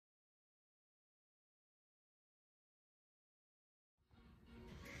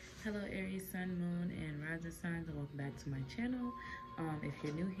Hello Aries, Sun, Moon, and Rising signs, and welcome back to my channel. If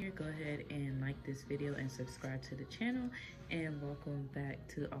you're new here, go ahead and like this video and subscribe to the channel, and welcome back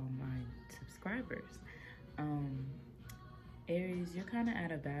to all my subscribers. Aries, you're kind of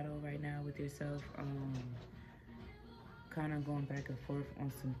at a battle right now with yourself, kind of going back and forth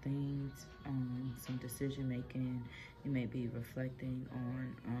on some things, some decision making. You may be reflecting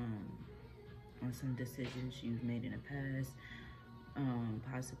on some decisions you've made in the past.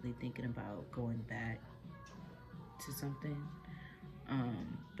 Possibly thinking about going back to something,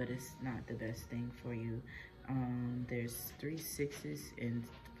 but it's not the best thing for you. There's 3 6s and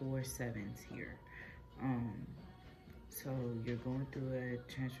 4 7s here. So you're going through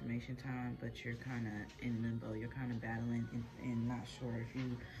a transformation time, but you're kind of in limbo. You're kind of battling and not sure if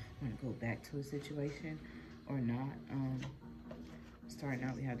you want to go back to a situation or not. Starting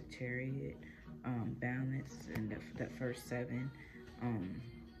out, we have the Chariot, balance, and that first 7.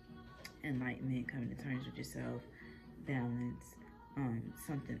 Enlightenment, coming to terms with yourself, balance,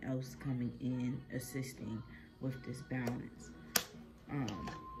 something else coming in, assisting with this balance.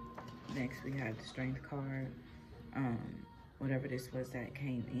 Next we have the Strength card. Whatever this was that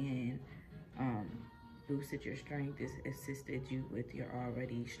came in, boosted your strength, assisted you with your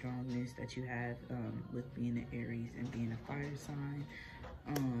already strongness that you have with being an Aries and being a fire sign.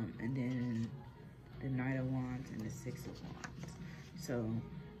 And then the Knight of Wands and the 6 of Wands. So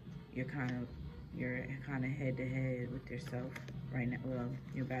you're kind of head to head with yourself right now. Well,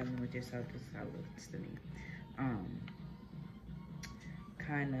 you're battling with yourself. This is how it looks to me.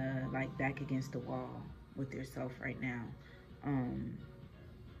 Kind of like back against the wall with yourself right now.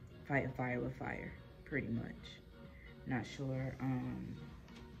 Fighting fire with fire, pretty much. Not sure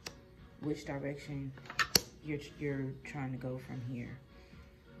which direction you're trying to go from here.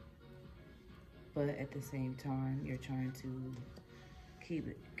 But at the same time, you're trying to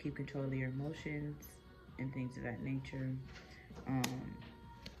keep control of your emotions and things of that nature,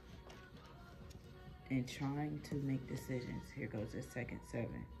 and trying to make decisions. Here goes the second 7.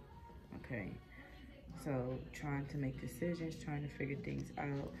 Okay, so trying to make decisions, trying to figure things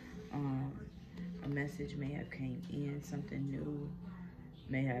out. A message may have came in, something new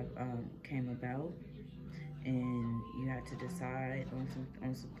may have came about, and you had to decide on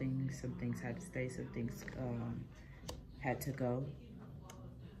some things. Some things had to stay, some things had to go.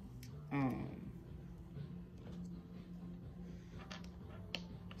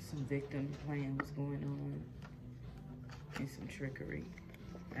 Some victim playing was going on, and some trickery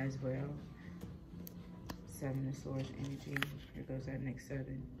as well. 7 of Swords energy. Here goes that next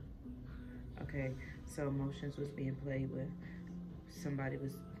 7. Okay, so emotions was being played with. Somebody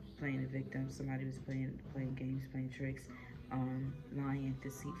was playing a victim. Somebody was playing games, playing tricks, lying,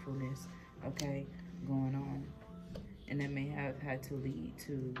 deceitfulness. Okay, going on, and that may have had to lead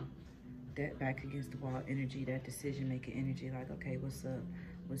to that back against the wall energy, that decision making energy. Like, okay, what's up?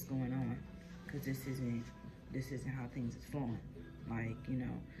 What's going on? Because this isn't how things is flowing. Like, you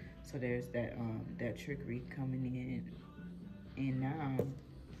know. So there's that that trickery coming in, and now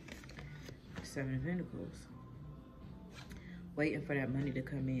 7 of Pentacles. Waiting for that money to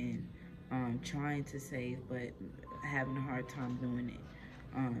come in, trying to save, but having a hard time doing it.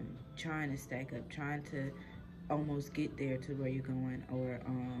 Trying to stack up, trying to almost get there to where you're going, or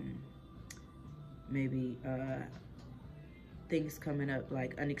maybe things coming up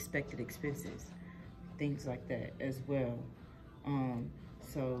like unexpected expenses, things like that as well.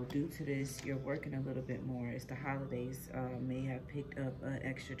 So due to this, you're working a little bit more. It's the holidays. May have picked up an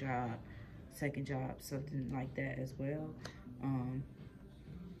extra job, second job, something like that as well.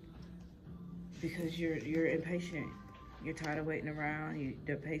 Because you're impatient. You're tired of waiting around.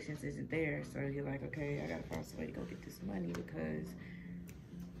 The patience isn't there. So you're like, okay, I gotta find some way to go get this money because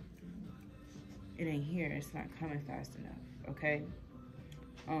it ain't here. It's not coming fast enough. Okay.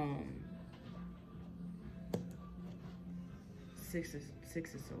 6 of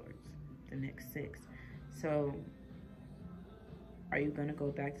Swords, the next 6. So are you gonna go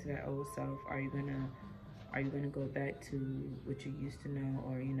back to that old self? Are you gonna go back to what you used to know,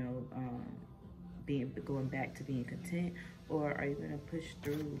 or you know, going back to being content, or are you gonna push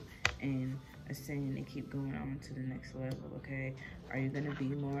through and ascend and keep going on to the next level? Okay, are you gonna be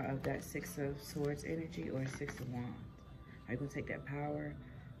more of that 6 of Swords energy or 6 of Wands? Are you gonna take that power,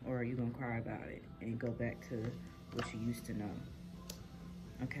 or are you gonna cry about it and go back to what you used to know?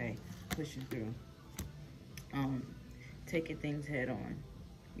 Okay, pushing through. Taking things head on.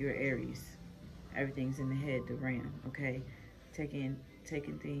 You're Aries. Everything's in the head, the ram. Okay, taking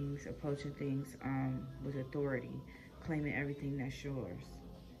things, approaching things with authority, claiming everything that's yours.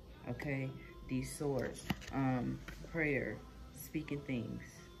 Okay, these swords, prayer, speaking things,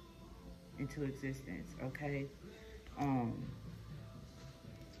 into existence, okay?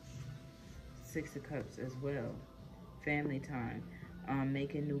 Six of Cups as well. Family time,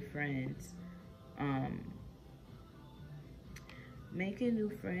 making new friends,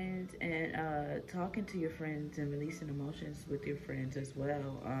 and talking to your friends and releasing emotions with your friends as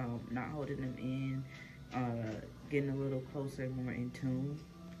well. Not holding them in, getting a little closer, more in tune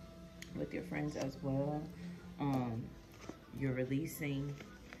with your friends as well. You're releasing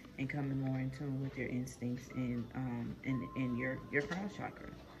and coming more in tune with your instincts and your crown chakra.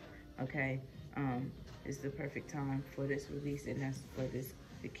 Okay, it's the perfect time for this release, and that's for this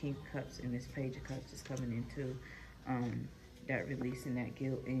the King of Cups and this Page of Cups is coming into that releasing that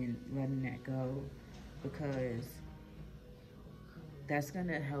guilt and letting that go, because that's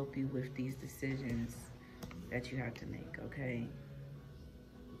gonna help you with these decisions that you have to make. Okay,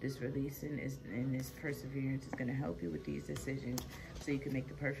 this releasing and this perseverance is gonna help you with these decisions so you can make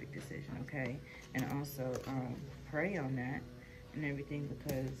the perfect decision. Okay, and also pray on that and everything,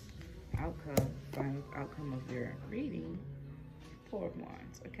 because final outcome of your reading, Four of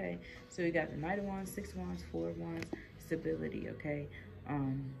Wands. Okay, so we got the Knight of Wands, Six of Wands, Four of Wands, stability. Okay,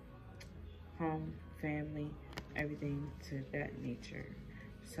 home, family, everything to that nature.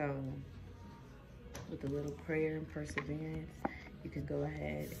 So with a little prayer and perseverance, you can go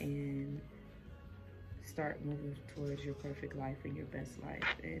ahead and start moving towards your perfect life and your best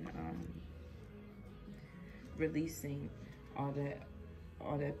life, and releasing all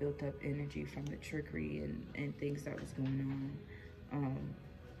that built up energy from the trickery and things that was going on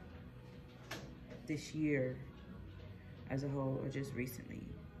this year as a whole, or just recently.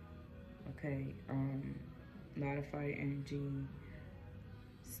 Okay, a lot of fire energy.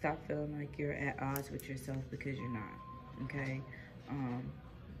 Stop feeling like you're at odds with yourself, because you're not. Okay,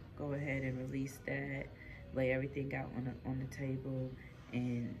 go ahead and release that. Lay everything out on the table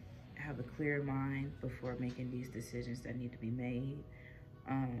and have a clear mind before making these decisions that need to be made.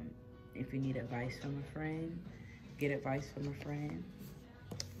 If you need advice from a friend, get advice from a friend.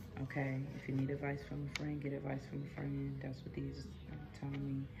 Okay, if you need advice from a friend, get advice from a friend. That's what these are telling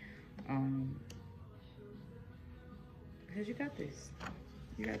me. Because you got this.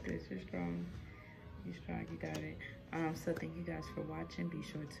 You got this. You're strong. You're strong. You got it. So thank you guys for watching. Be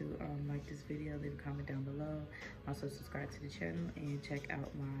sure to like this video, leave a comment down below. Also subscribe to the channel and check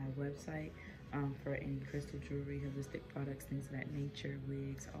out my website for any crystal jewelry, holistic products, things of that nature,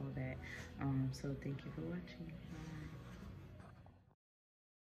 wigs, all that. So thank you for watching.